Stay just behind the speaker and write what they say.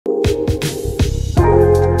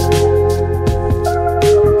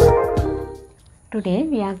Today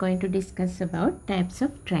we are going to discuss about types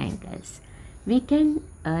of triangles. We can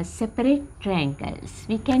separate triangles.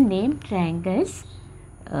 We can name triangles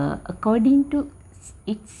according to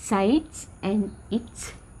its sides and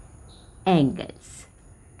its angles.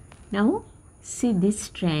 Now see this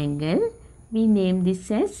triangle. We name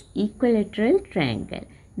this as equilateral triangle.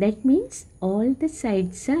 That means all the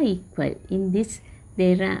sides are equal. In this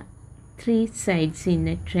there are three sides in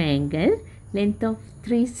a triangle. Length of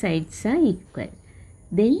three sides are equal.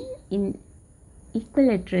 Then in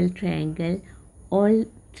equilateral triangle, all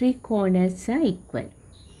three corners are equal.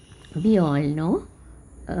 We all know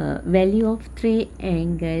value of three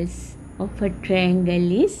angles of a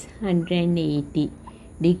triangle is 180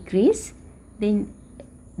 degrees. Then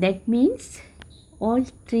that means all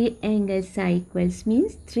three angles are equals,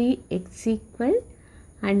 means 3x equal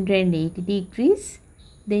 180 degrees.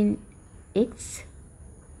 Then x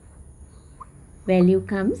value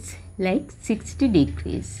comes like 60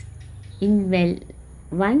 degrees. In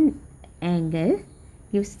one angle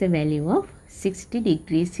gives the value of 60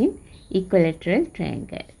 degrees in equilateral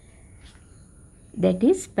triangle. That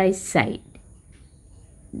is by side.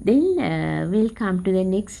 Then we'll come to the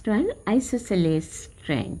next one, isosceles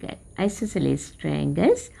triangle. Isosceles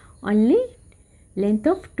triangles, only length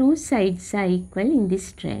of two sides are equal in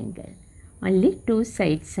this triangle. Only two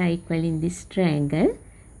sides are equal in this triangle.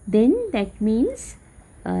 Then that means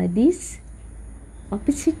these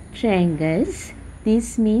opposite triangles,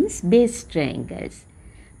 this means base triangles.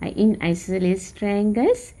 In isosceles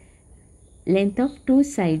triangles, length of two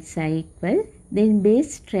sides are equal, then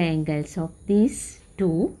base triangles of these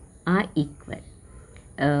two are equal.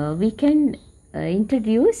 We can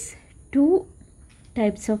introduce two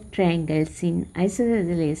types of triangles in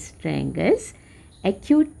isosceles triangles,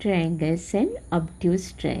 acute triangles and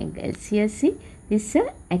obtuse triangles. Here see, this is an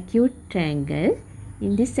acute triangle.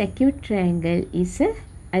 In this acute triangle is a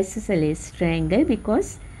isosceles triangle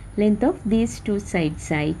because length of these two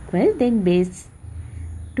sides are equal, then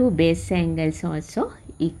two base angles also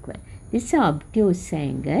equal. This is an obtuse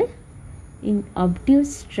angle. In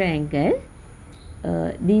obtuse triangle,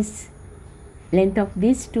 this length of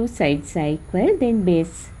these two sides are equal, then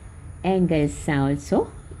base angles are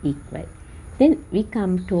also equal. Then we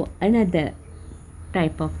come to another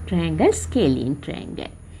type of triangle, scalene triangle.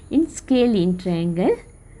 In scalene triangle,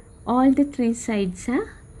 all the three sides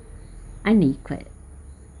are unequal.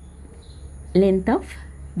 Length of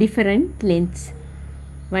different lengths.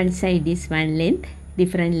 One side is one length,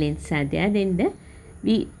 different lengths are there. Then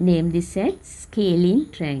we name this as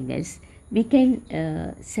scalene triangles. We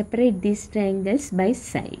can separate these triangles by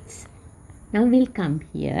sides. Now we'll come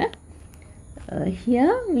here.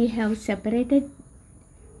 Here we have separated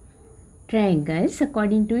triangles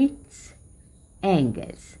according to its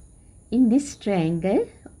angles. In this triangle,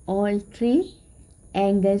 all three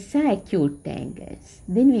angles are acute angles.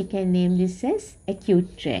 Then we can name this as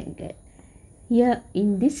acute triangle. Here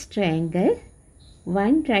in this triangle,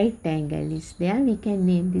 one right angle is there. We can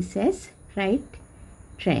name this as right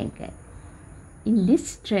triangle. In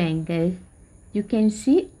this triangle, you can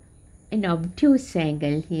see an obtuse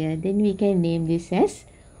angle here. Then we can name this as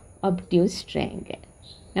obtuse triangle.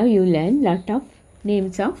 Now you learn lot of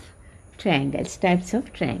names of triangles, types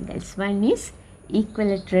of triangles. One is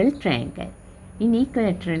equilateral triangle. In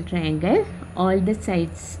equilateral triangle, all the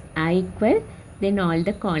sides are equal, then all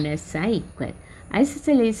the corners are equal.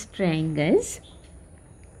 Isosceles triangles,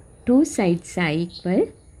 two sides are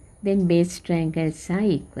equal, then base triangles are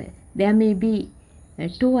equal. There may be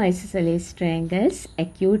two isosceles triangles,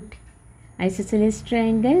 acute isosceles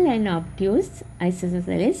triangle and obtuse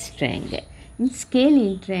isosceles triangle. In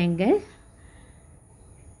scalene triangle,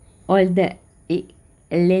 all the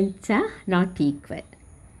lengths are not equal,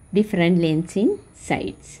 different lengths in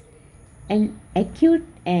sides. And acute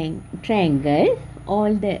triangle,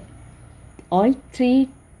 all three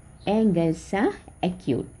angles are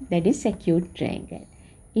acute, that is acute triangle.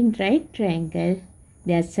 In right triangle,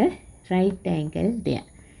 there's a right angle there.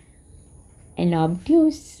 An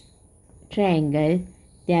obtuse triangle,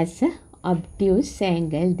 there's a obtuse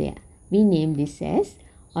angle there. We name this as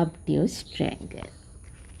obtuse triangle.